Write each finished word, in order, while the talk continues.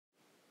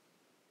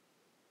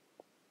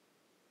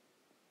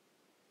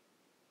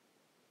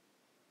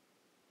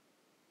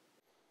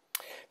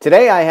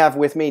Today I have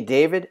with me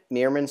David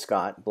Meerman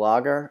Scott,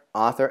 blogger,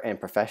 author, and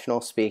professional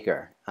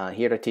speaker,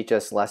 here to teach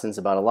us lessons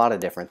about a lot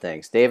of different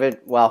things. David,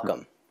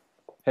 welcome.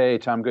 Hey,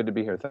 Tom, good to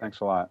be here. Thanks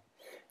a lot.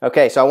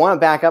 Okay, so I want to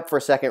back up for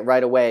a second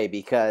right away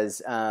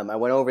because I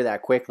went over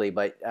that quickly,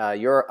 but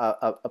you're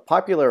a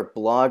popular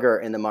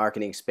blogger in the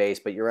marketing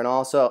space, but you're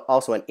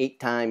also an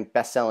 8-time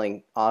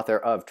best-selling author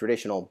of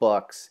traditional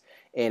books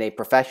and a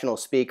professional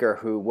speaker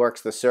who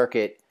works the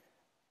circuit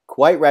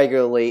quite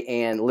regularly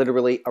and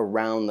literally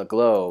around the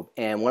globe.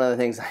 And one of the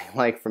things I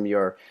like from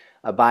your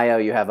bio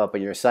you have up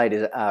on your site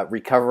is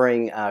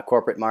recovering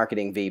corporate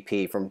marketing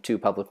VP from 2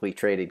 publicly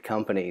traded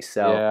companies.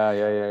 So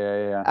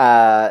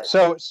yeah.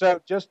 So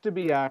just to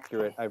be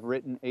accurate, I've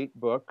written 8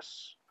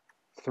 books.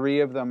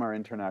 3 of them are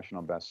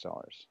international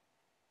bestsellers.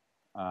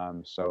 I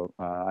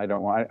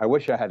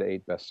wish I had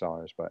 8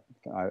 bestsellers, but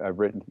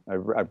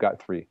I've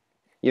got 3.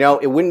 You know,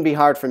 it wouldn't be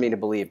hard for me to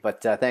believe,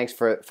 but thanks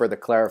for the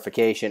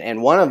clarification.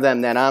 And one of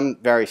them that I'm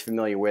very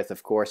familiar with,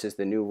 of course, is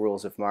the New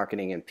Rules of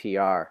Marketing and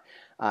PR.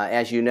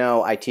 As you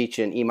know, I teach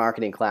an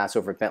e-marketing class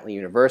over at Bentley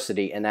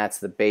University, and that's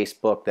the base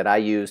book that I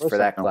used for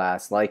that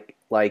class, like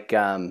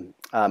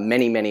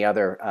many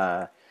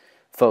other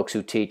folks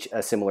who teach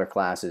similar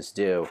classes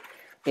do.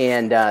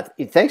 And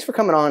thanks for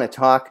coming on to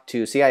talk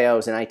to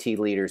CIOs and IT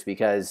leaders,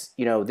 because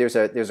you know there's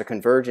a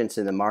convergence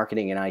in the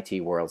marketing and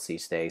IT worlds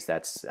these days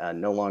that's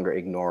no longer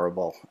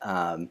ignorable,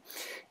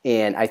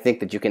 and I think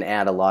that you can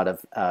add a lot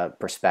of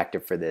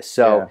perspective for this.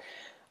 So,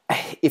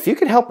 if you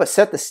could help us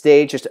set the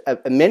stage, just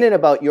a minute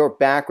about your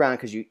background,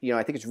 because you know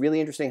I think it's really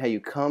interesting how you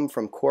come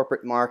from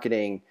corporate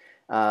marketing,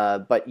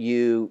 but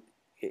you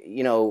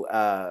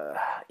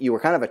were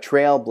kind of a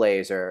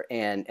trailblazer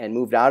and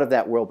moved out of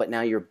that world, but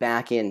now you're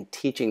back in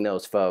teaching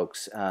those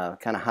folks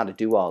kind of how to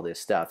do all this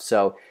stuff.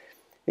 So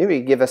maybe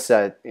give us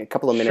a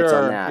couple of minutes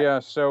on that. Yeah,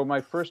 so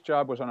my first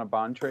job was on a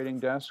bond trading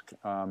desk.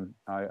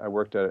 I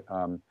worked at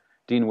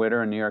Dean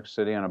Witter in New York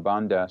City on a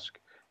bond desk.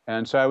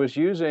 And so I was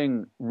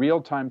using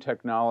real-time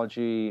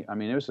technology. I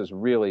mean, this is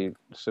really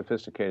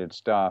sophisticated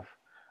stuff.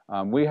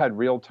 We had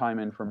real-time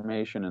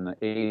information in the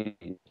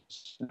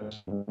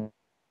 80s.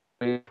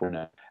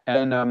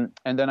 And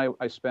then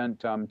I spent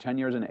 10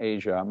 years in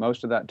Asia.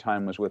 Most of that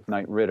time was with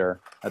Knight Ridder,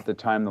 at the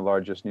time the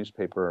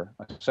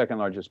second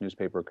largest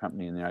newspaper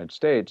company in the United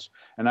States,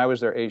 and I was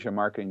their Asia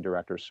marketing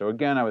director. So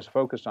again, I was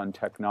focused on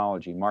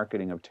technology,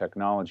 marketing of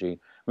technology.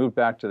 Moved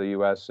back to the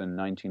U.S. in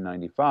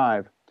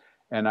 1995,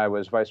 and I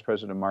was vice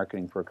president of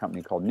marketing for a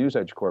company called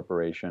NewsEdge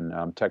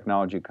Corporation,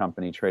 technology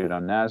company traded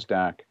on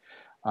NASDAQ.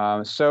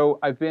 So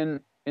I've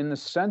been in the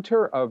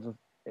center of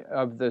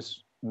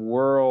this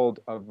world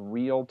of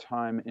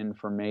real-time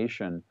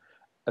information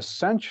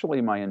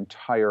essentially my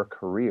entire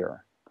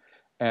career,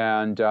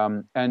 and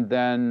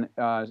then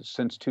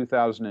since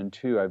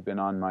 2002 I've been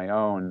on my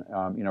own,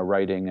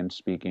 writing and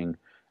speaking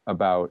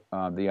about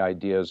the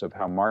ideas of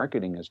how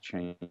marketing has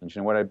changed.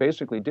 And what I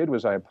basically did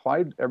was I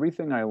applied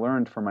everything I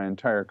learned for my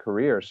entire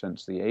career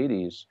since the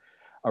 80s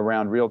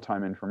around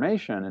real-time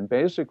information, and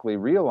basically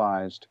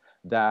realized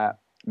that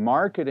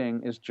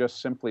marketing is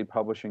just simply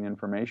publishing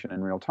information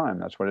in real time.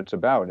 That's what it's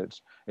about.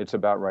 It's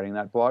about writing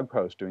that blog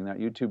post, doing that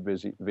YouTube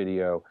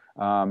video,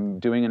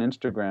 doing an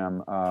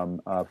Instagram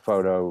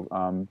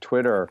photo,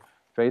 Twitter,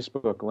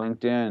 Facebook,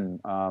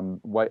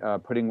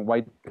 LinkedIn, putting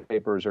white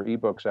papers or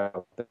ebooks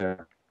out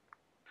there.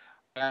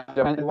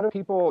 And a lot of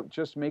people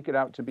just make it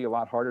out to be a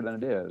lot harder than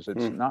it is.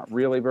 It's not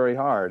really very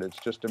hard. It's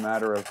just a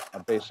matter of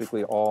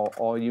basically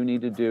all you need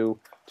to do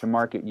to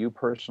market you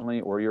personally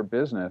or your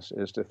business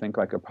is to think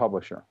like a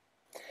publisher.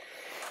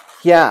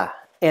 Yeah,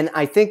 and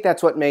I think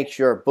that's what makes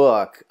your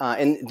book,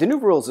 and The New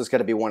Rules is going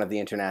to be one of the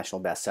international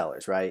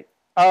bestsellers, right?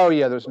 Oh,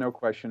 yeah, there's no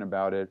question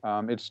about it.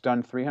 It's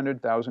done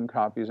 300,000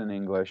 copies in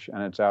English,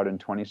 and it's out in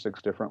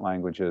 26 different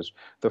languages.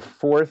 The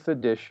 4th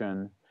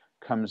edition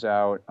comes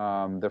out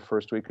the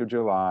first week of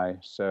July,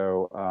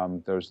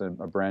 so there's a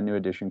brand new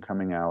edition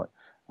coming out,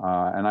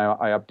 and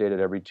I update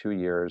it every 2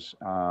 years.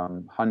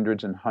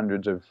 Hundreds and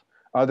hundreds of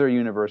other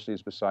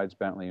universities besides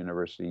Bentley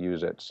University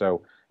use it.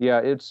 So, yeah,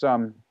 it's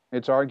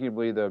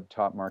arguably the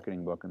top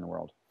marketing book in the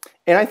world.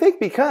 And I think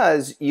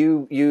because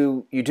you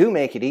do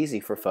make it easy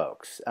for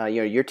folks.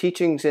 Your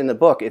teachings in the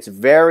book, it's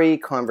very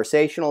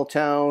conversational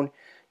tone.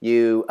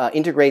 You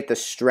integrate the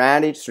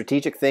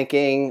strategic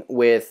thinking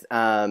with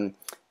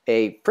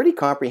a pretty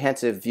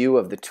comprehensive view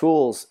of the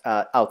tools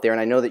out there. And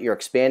I know that you're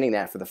expanding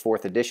that for the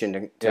 4th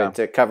edition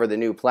to cover the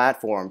new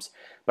platforms.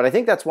 But I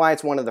think that's why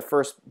it's one of the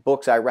first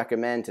books I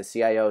recommend to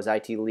CIOs,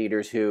 IT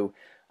leaders who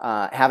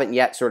haven't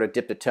yet sort of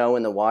dipped a toe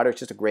in the water. It's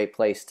just a great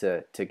place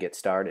to get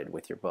started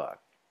with your book.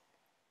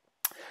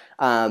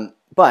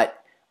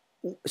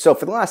 So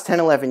for the last 10,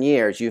 11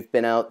 years, you've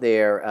been out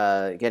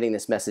there getting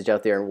this message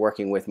out there and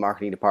working with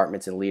marketing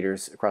departments and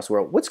leaders across the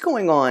world. What's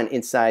going on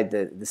inside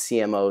the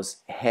CMOs'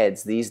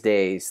 heads these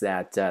days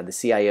that the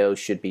CIOs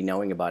should be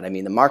knowing about? I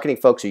mean, the marketing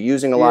folks are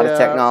using a lot of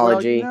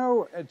technology.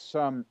 Well, it's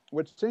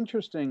what's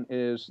interesting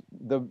is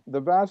the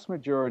vast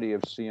majority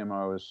of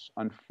CMOs,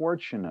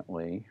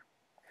 unfortunately,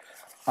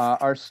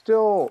 are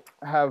still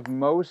have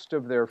most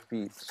of their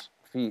feet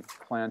feet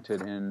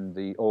planted in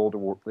the old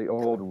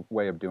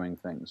way of doing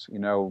things. You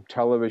know,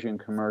 television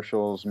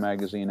commercials,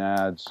 magazine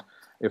ads.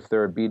 If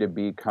they're a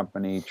B2B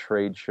company,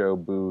 trade show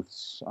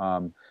booths.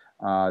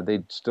 They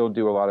still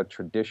do a lot of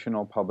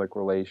traditional public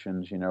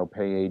relations. You know,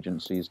 pay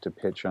agencies to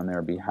pitch on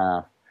their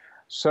behalf.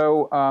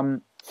 So,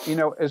 you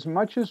know, as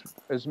much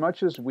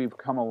as we've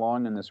come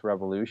along in this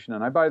revolution,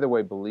 and I, by the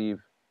way,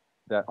 believe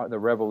that the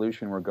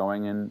revolution we're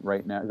going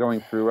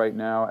through right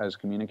now as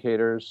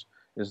communicators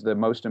is the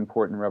most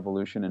important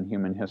revolution in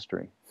human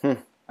history.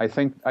 I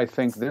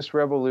think this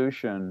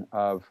revolution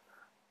of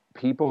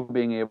people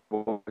being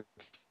able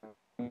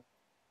to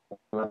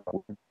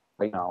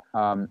right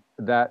now,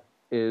 that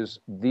is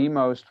the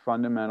most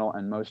fundamental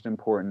and most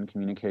important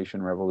communication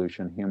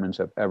revolution humans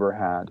have ever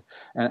had.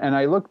 And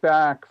I look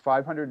back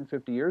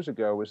 550 years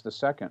ago was the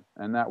second,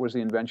 and that was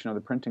the invention of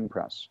the printing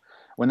press.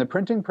 When the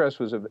printing press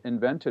was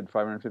invented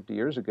 550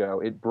 years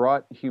ago, it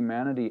brought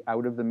humanity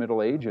out of the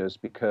Middle Ages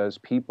because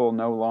people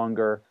no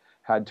longer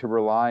had to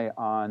rely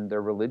on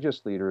their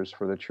religious leaders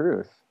for the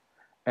truth.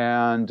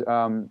 And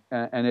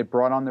it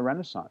brought on the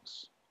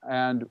Renaissance.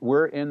 And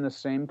we're in the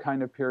same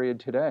kind of period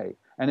today.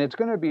 And it's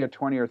going to be a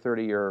 20 or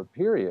 30-year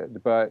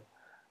period, but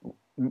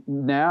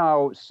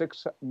now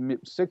 6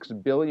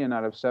 billion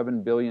out of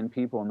 7 billion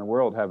people in the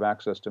world have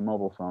access to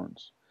mobile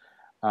phones.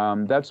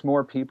 That's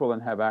more people than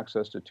have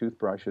access to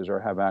toothbrushes or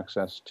have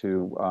access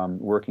to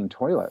working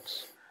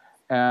toilets.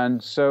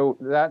 And so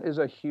that is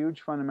a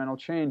huge fundamental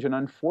change. And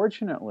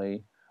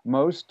unfortunately,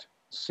 most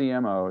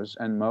CMOs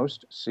and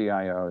most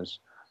CIOs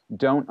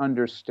don't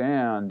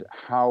understand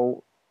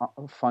how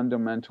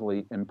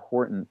fundamentally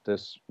important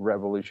this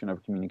revolution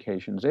of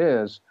communications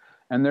is,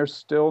 and they're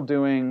still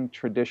doing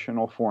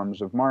traditional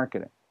forms of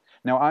marketing.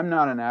 Now, I'm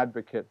not an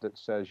advocate that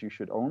says you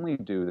should only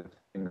do the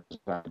things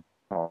that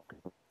I talk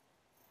about,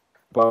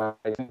 but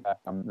I think that,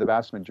 the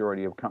vast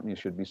majority of companies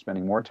should be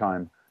spending more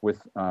time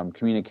with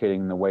communicating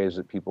in the ways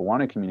that people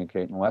want to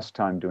communicate and less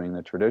time doing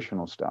the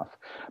traditional stuff.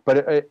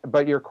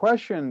 But your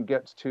question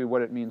gets to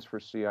what it means for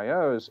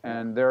CIOs,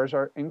 and there's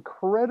our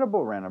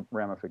incredible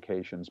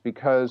ramifications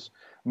because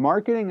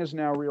marketing is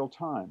now real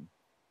time.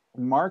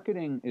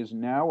 Marketing is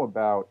now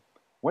about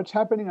what's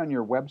happening on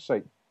your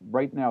website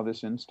right now,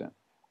 this instant.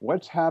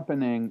 What's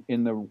happening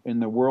in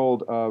the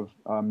world of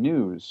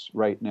news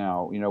right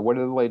now? You know, what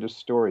are the latest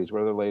stories?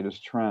 What are the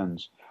latest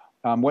trends?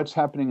 What's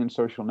happening in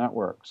social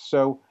networks?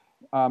 So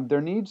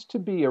there needs to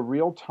be a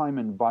real-time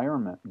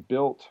environment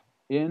built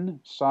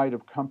inside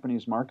of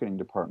companies' marketing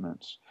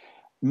departments,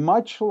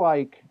 much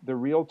like the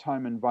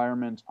real-time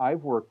environments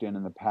I've worked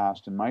in the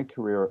past in my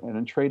career in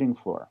a trading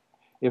floor.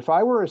 If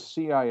I were a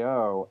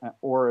CIO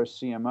or a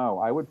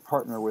CMO, I would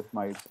partner with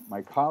my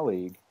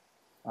colleague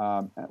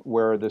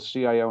where the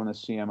CIO and the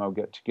CMO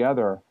get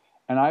together,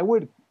 and I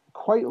would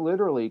quite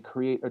literally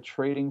create a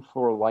trading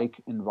floor-like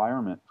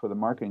environment for the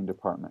marketing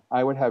department.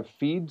 I would have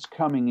feeds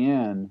coming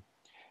in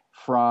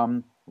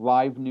from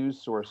live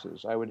news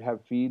sources. I would have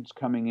feeds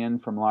coming in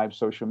from live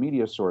social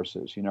media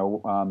sources. You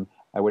know,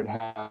 I would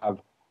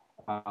have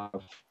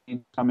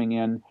feeds coming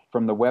in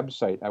from the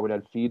website. I would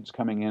have feeds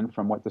coming in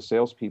from what the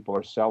salespeople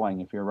are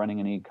selling. If you're running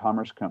an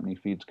e-commerce company,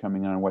 feeds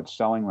coming in on what's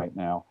selling right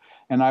now.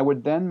 And I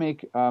would then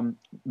make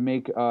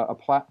a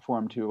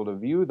platform to be able to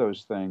view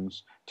those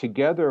things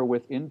together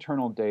with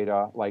internal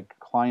data like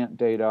client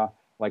data,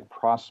 like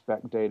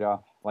prospect data,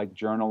 like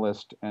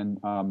journalist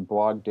and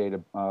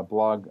blogger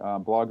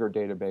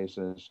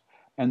databases.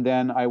 And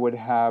then I would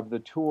have the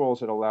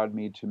tools that allowed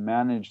me to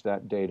manage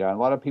that data. A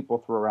lot of people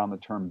throw around the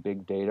term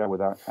big data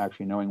without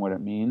actually knowing what it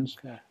means.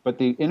 Okay. But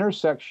the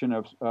intersection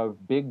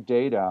of big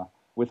data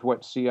with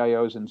what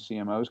CIOs and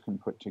CMOs can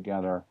put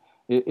together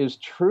is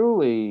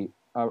truly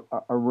a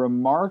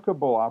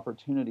remarkable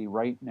opportunity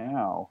right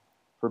now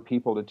for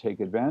people to take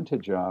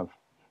advantage of.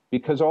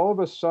 Because all of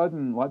a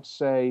sudden, let's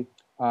say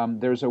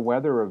there's a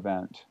weather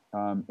event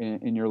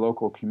in your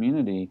local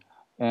community,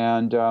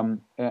 and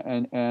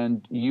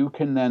you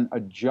can then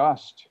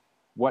adjust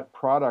what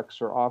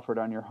products are offered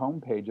on your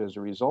homepage as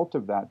a result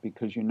of that,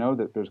 because you know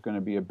that there's going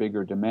to be a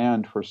bigger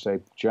demand for, say,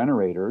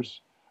 generators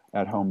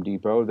at Home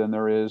Depot than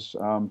there is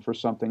for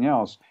something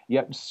else.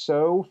 Yet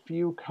so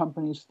few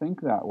companies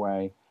think that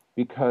way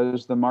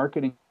because the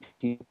marketing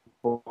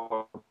people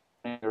are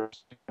planning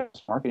their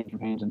marketing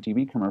campaigns and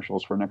TV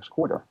commercials for next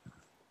quarter.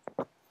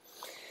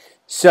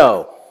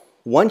 So,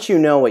 once you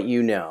know what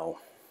you know,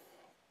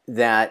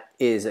 that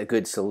is a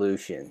good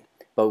solution.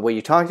 But what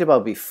you talked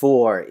about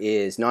before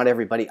is not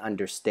everybody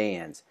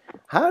understands.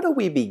 How do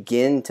we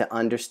begin to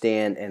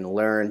understand and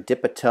learn,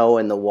 dip a toe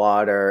in the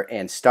water,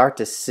 and start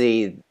to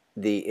see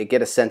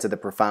get a sense of the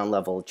profound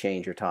level of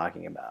change you're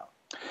talking about?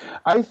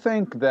 I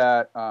think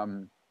that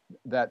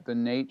that the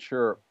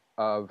nature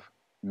of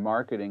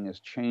marketing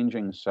is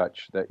changing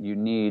such that you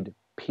need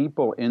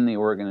people in the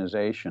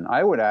organization.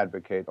 I would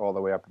advocate all the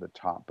way up to the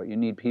top, but you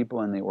need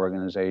people in the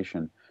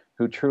organization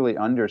who truly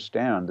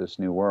understand this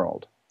new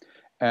world.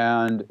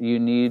 And you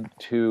need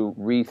to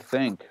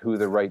rethink who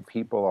the right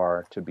people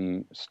are to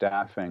be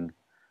staffing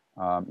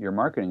your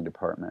marketing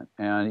department.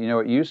 And, you know,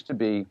 it used to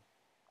be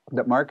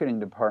that marketing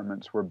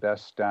departments were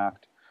best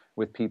staffed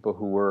with people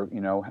who were,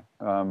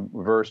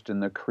 versed in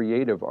the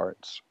creative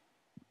arts.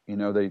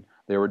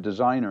 They were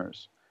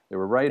designers, they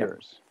were Yep.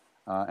 writers,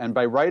 and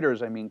by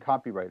writers I mean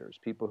copywriters,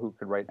 people who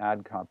could write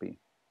ad copy.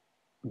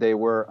 They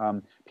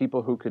were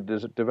people who could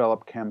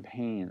develop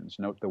campaigns.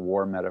 Note the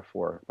war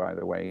metaphor, by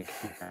the way,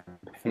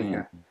 campaign.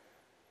 Yeah.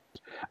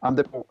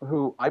 The people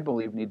who I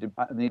believe need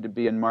to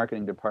be in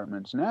marketing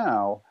departments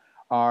now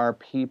are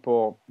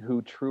people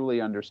who truly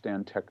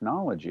understand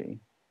technology,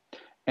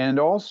 and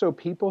also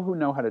people who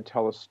know how to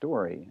tell a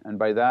story. And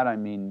by that I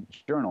mean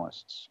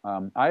journalists.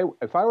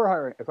 If I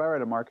were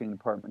at a marketing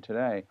department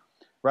today,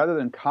 rather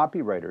than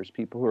copywriters,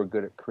 people who are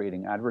good at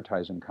creating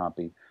advertising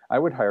copy, I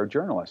would hire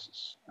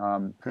journalists,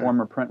 Huh.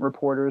 former print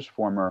reporters,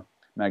 former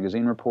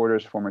magazine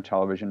reporters, former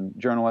television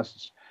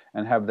journalists,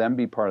 and have them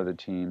be part of the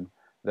team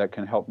that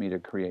can help me to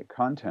create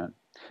content.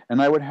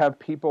 And I would have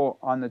people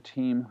on the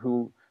team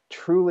who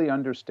truly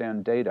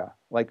understand data,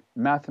 like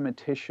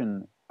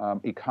mathematician,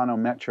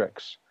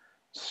 econometrics,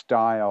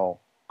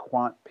 style,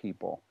 quant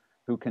people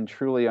who can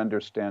truly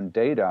understand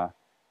data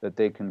that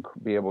they can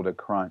be able to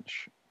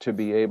crunch to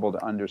be able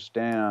to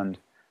understand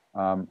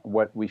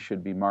what we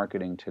should be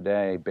marketing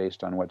today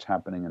based on what's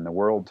happening in the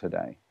world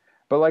today.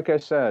 But like I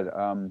said,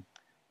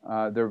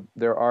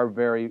 there are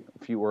very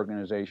few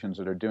organizations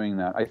that are doing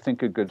that. I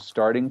think a good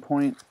starting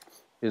point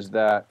is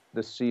that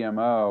the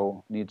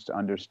CMO needs to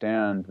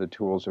understand the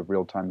tools of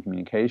real-time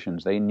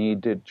communications. They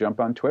need to jump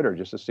on Twitter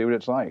just to see what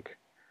it's like.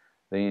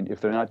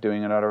 If they're not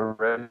doing it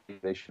already,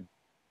 they should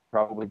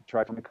probably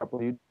try from a couple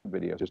of YouTube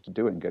videos just to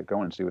do it and get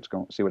going and see what's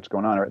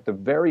going on, or at the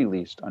very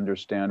least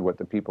understand what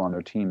the people on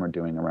their team are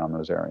doing around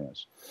those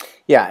areas.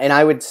 Yeah, and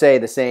I would say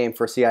the same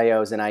for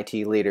CIOs and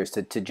IT leaders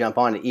to jump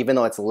on it, even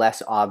though it's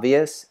less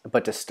obvious,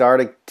 but to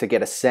start to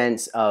get a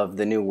sense of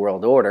the new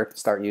world order,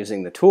 start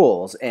using the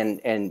tools, and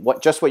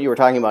what you were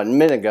talking about a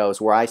minute ago is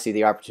where I see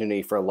the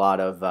opportunity for a lot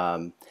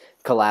of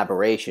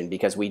collaboration,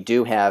 because we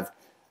do have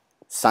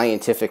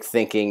scientific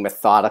thinking,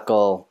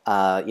 methodical,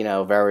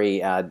 very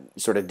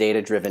sort of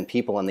data-driven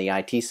people on the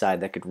IT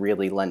side that could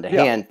really lend a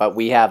Yeah, hand. But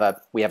we have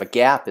a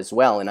gap as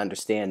well in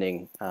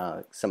understanding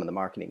some of the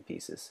marketing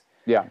pieces.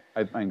 yeah,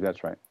 I think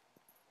that's right.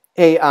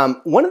 Hey,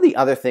 one of the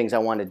other things I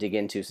wanted to dig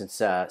into since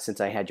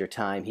I had your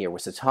time here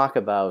was to talk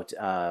about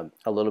a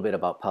little bit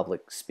about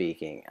public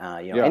speaking.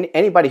 Yeah,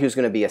 Anybody who's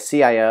going to be a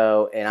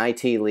CIO, an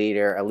IT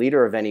leader, a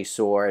leader of any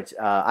sort,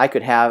 I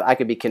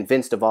could be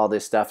convinced of all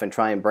this stuff and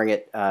try and bring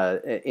it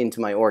into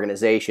my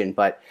organization.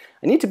 But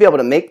I need to be able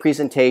to make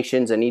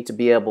presentations. I need to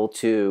be able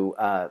to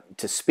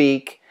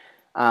speak.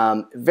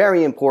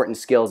 Very important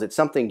skills. It's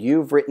something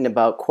you've written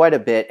about quite a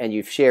bit, and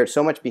you've shared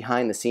so much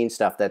behind the scenes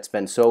stuff that's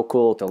been so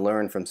cool to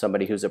learn from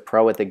somebody who's a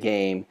pro at the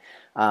game.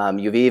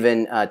 You've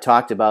even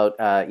talked about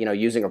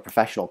using a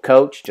professional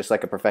coach, just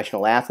like a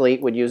professional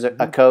athlete would use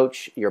a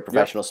coach. You're a yep,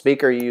 professional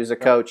speaker, you use a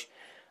yep. coach.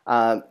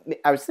 I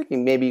was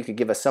thinking maybe you could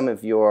give us some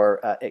of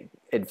your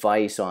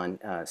advice on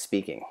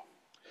speaking.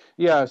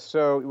 Yeah,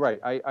 so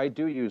right, I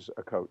do use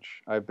a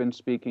coach. I've been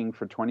speaking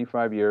for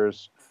 25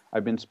 years.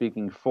 I've been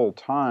speaking full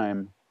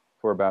time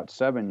for about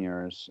 7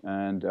 years,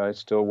 and I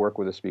still work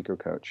with a speaker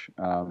coach.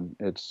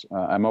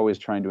 I'm always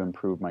trying to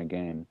improve my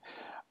game.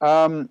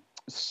 Um,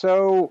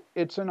 so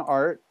it's an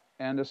art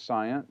and a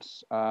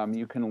science.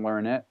 You can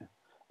learn it.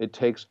 It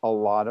takes a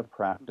lot of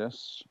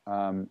practice.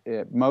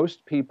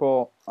 Most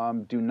people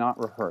do not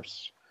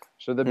rehearse.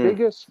 So Hmm.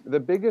 the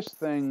biggest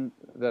thing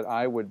that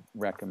I would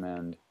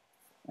recommend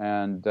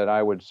and that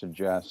I would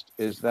suggest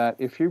is that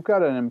if you've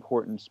got an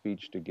important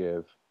speech to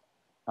give,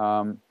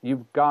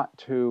 you've got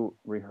to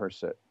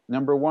rehearse it.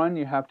 Number one,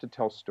 you have to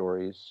tell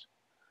stories.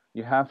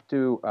 You have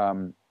to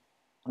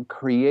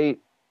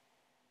create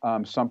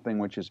something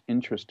which is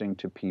interesting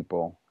to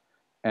people,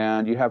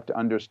 and you have to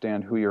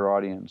understand who your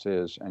audience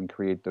is and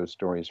create those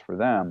stories for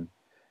them.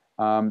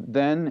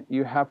 Then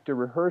you have to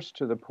rehearse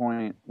to the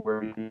point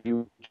where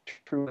you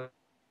truly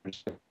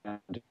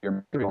understand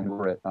your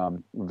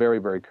material very,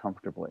 very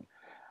comfortably.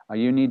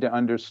 You need to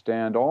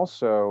understand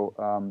also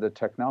the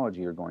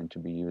technology you're going to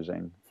be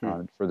using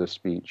Hmm. for the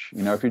speech.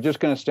 If you're just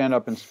going to stand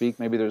up and speak,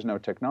 maybe there's no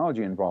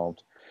technology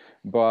involved.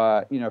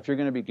 But if you're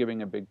going to be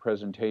giving a big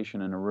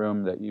presentation in a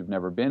room that you've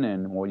never been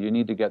in, well, you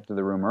need to get to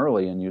the room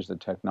early and use the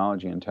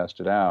technology and test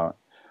it out.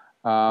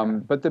 Yeah.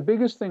 But the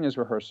biggest thing is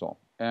rehearsal.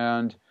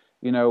 And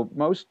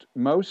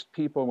most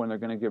people, when they're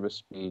going to give a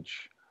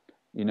speech,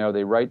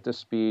 they write the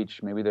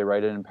speech, maybe they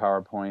write it in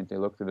PowerPoint, they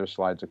look through their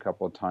slides a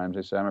couple of times,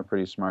 they say, I'm a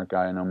pretty smart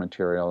guy, I know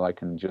material, I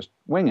can just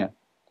wing it.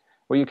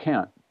 Well, you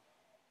can't.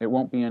 It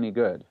won't be any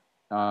good.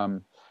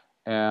 And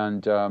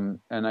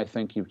I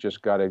think you've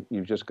just got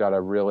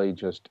to really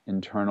just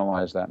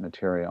internalize that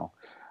material.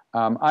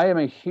 I am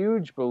a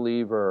huge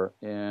believer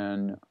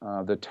in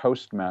the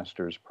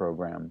Toastmasters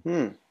program.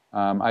 Hmm.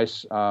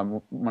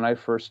 When I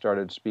first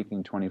started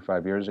speaking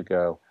 25 years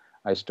ago,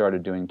 I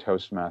started doing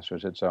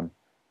Toastmasters.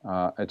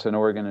 It's an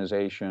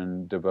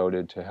organization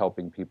devoted to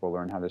helping people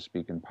learn how to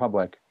speak in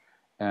public,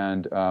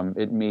 and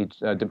it meets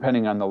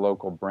depending on the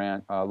local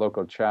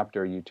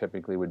chapter. You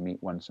typically would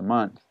meet once a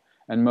month,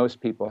 and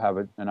most people have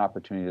an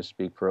opportunity to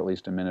speak for at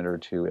least a minute or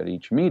two at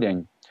each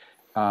meeting.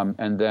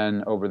 And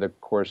then over the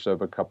course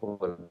of a couple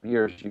of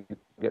years, you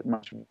get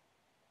much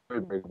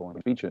very, very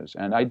boring speeches.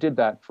 And I did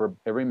that for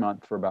every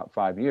month for about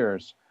 5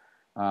 years.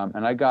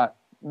 And I got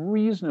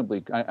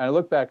reasonably, I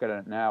look back at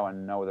it now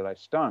and know that I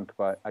stunk,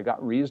 but I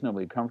got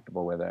reasonably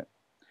comfortable with it.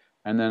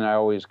 And then I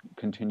always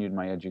continued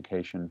my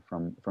education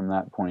from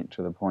that point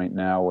to the point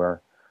now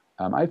where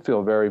I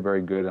feel very,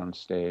 very good on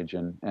stage,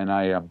 and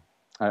I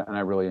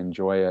really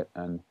enjoy it.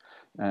 And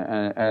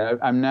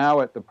I'm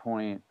now at the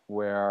point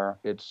where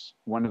it's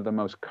one of the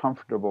most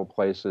comfortable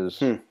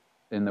places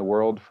in the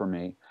world for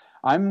me.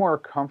 I'm more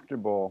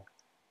comfortable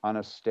on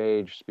a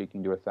stage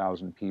speaking to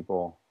 1,000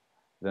 people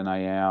than I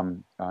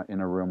am in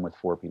a room with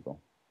 4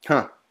 people.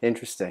 Huh.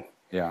 Interesting.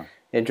 Yeah.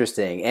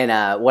 Interesting.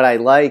 And what I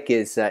like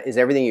is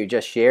everything you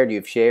just shared,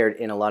 you've shared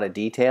in a lot of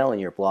detail in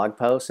your blog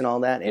posts and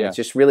all that. And it's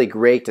just really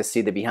great to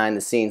see the behind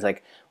the scenes.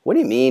 Like, what do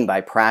you mean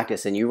by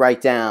practice? And you write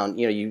down,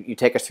 you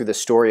take us through the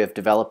story of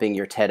developing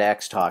your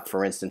TEDx talk,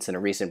 for instance, in a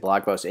recent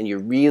blog post, and you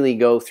really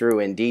go through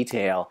in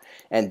detail.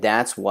 And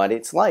that's what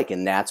it's like.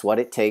 And that's what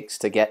it takes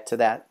to get to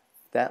that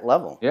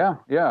level. Yeah.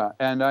 Yeah.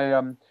 And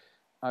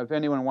if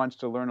anyone wants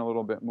to learn a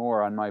little bit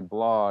more on my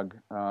blog,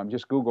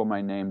 just Google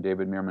my name,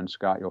 David Meerman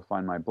Scott. You'll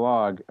find my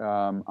blog.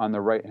 On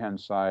the right-hand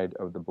side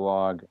of the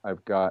blog,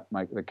 I've got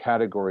the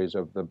categories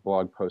of the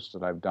blog posts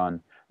that I've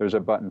done. There's a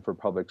button for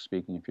public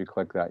speaking. If you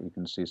click that, you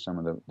can see some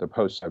of the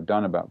posts I've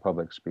done about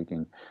public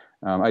speaking.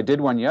 I did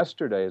one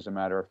yesterday, as a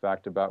matter of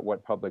fact, about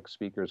what public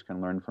speakers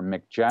can learn from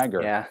Mick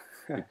Jagger. Yeah.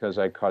 Because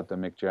I caught the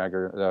Mick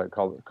Jagger,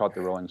 caught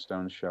the Rolling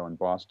Stones show in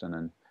Boston,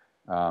 and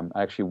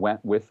I actually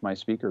went with my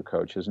speaker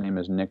coach. His name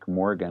is Nick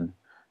Morgan.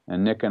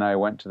 And Nick and I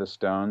went to the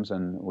Stones,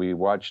 and we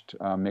watched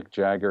Mick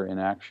Jagger in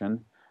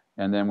action.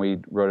 And then we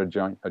wrote a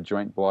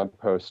joint blog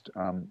post,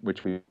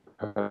 which we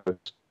posted,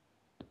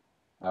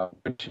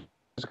 which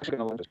is actually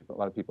going to a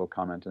lot of people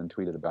commented and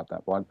tweeted about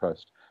that blog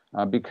post.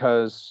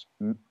 Because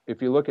if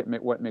you look at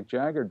what Mick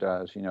Jagger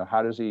does,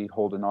 how does he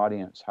hold an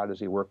audience? How does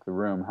he work the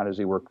room? How does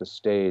he work the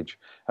stage?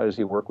 How does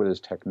he work with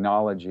his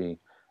technology?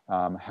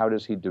 How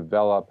does he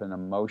develop an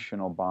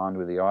emotional bond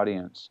with the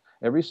audience?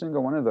 Every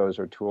single one of those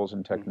are tools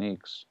and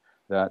techniques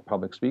that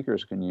public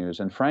speakers can use.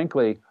 And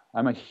frankly,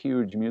 I'm a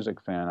huge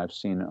music fan. I've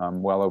seen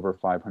well over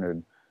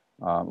 500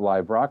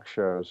 live rock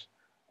shows.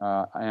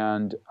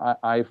 And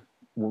I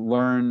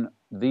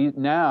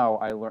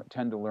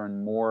tend to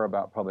learn more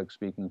about public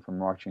speaking from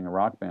watching a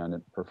rock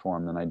band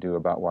perform than I do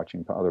about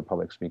watching other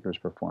public speakers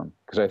perform.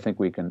 Because I think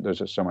there's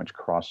just so much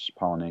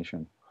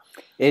cross-pollination.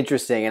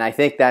 Interesting, and I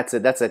think that's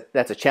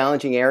a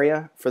challenging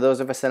area for those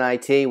of us in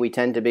IT. We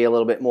tend to be a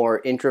little bit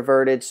more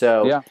introverted,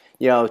 so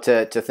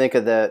to think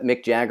of the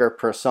Mick Jagger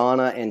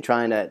persona and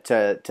trying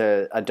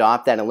to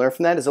adopt that and learn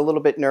from that is a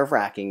little bit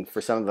nerve-wracking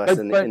for some of us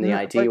in the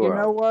IT world. You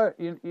know what?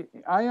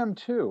 I am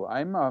too.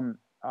 I've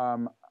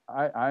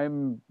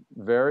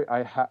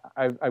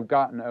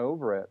gotten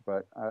over it,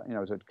 but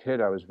as a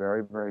kid, I was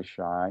very, very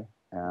shy,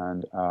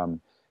 and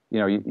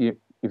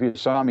if you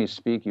saw me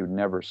speak, you would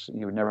never think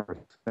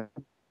that.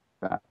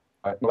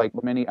 Like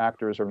many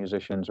actors or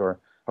musicians or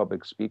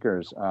public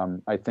speakers,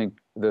 I think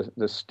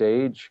the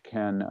stage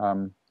can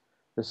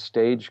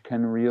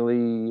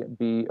really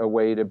be a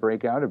way to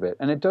break out of it,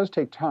 and it does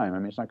take time. I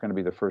mean, it's not going to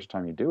be the first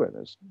time you do it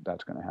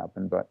that's going to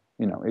happen, but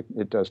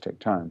it does take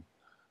time.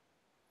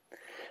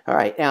 All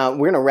right, now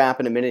we're going to wrap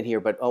in a minute here,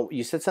 but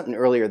you said something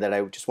earlier that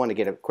I just want to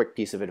get a quick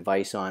piece of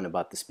advice on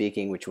about the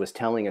speaking, which was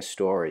telling a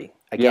story.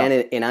 Again,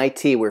 in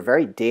IT, we're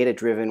very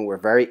data-driven, we're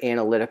very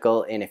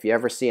analytical, and if you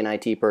ever see an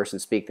IT person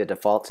speak, the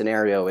default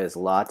scenario is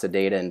lots of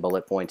data and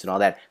bullet points and all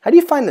that. How do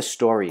you find the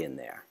story in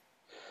there?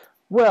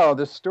 Well,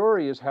 the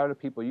story is, how do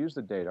people use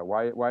the data?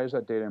 Why is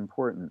that data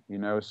important?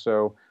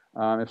 So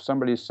if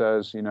somebody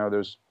says,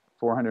 there's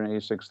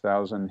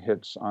 486,000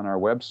 hits on our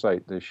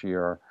website this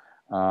year,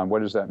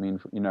 what does that mean?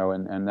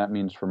 And that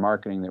means for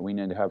marketing that we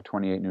need to have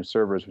 28 new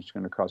servers, which is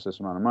going to cost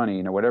this amount of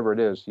money. Whatever it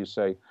is, you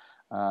say,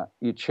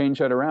 you change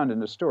that around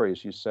into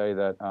stories. You say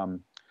that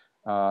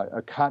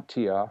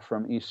Katya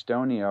from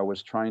Estonia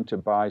was trying to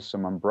buy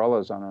some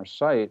umbrellas on our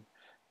site,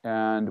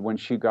 and when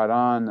she got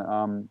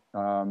on,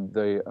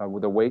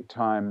 the wait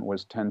time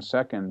was 10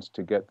 seconds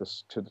to get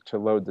to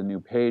load the new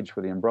page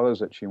for the umbrellas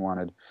that she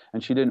wanted,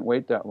 and she didn't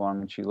wait that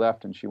long, and she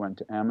left and she went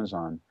to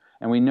Amazon.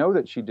 And we know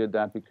that she did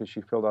that because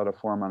she filled out a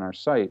form on our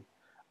site.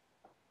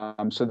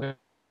 So then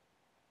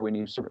we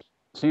need service.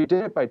 So you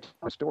did it by telling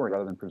a story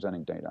rather than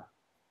presenting data.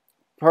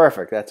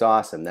 Perfect. That's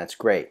awesome. That's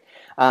great.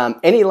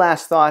 Any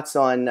last thoughts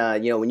on,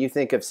 when you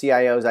think of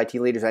CIOs, IT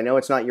leaders, I know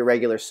it's not your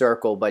regular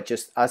circle, but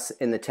just us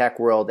in the tech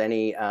world,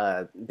 any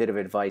bit of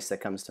advice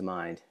that comes to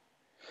mind?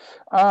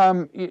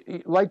 I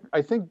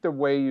think the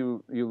way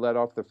you let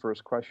off the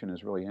first question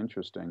is really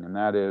interesting, and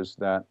that is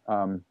that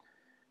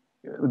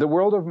the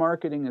world of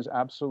marketing is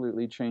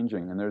absolutely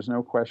changing, and there's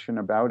no question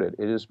about it.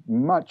 It is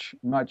much,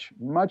 much,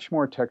 much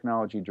more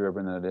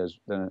technology-driven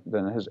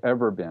than it has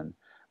ever been.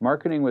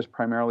 Marketing was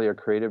primarily a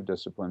creative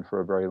discipline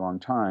for a very long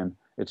time.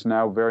 It's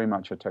now very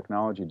much a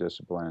technology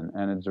discipline,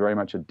 and it's very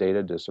much a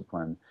data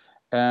discipline.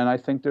 And I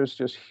think there's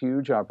just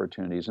huge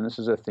opportunities. And this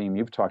is a theme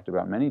you've talked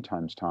about many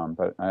times, Tom,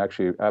 but I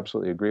actually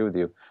absolutely agree with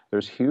you.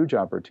 There's huge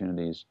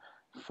opportunities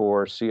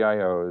for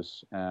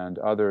CIOs and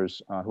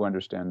others who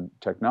understand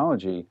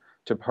technology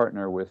to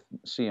partner with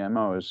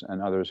CMOs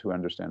and others who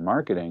understand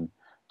marketing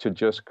to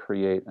just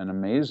create an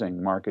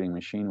amazing marketing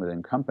machine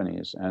within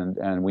companies.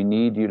 And we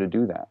need you to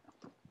do that.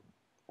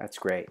 That's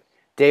great.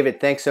 David,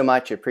 thanks so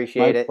much.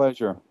 Appreciate My it.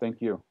 pleasure.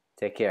 Thank you.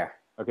 Take care.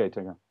 Okay,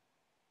 take care.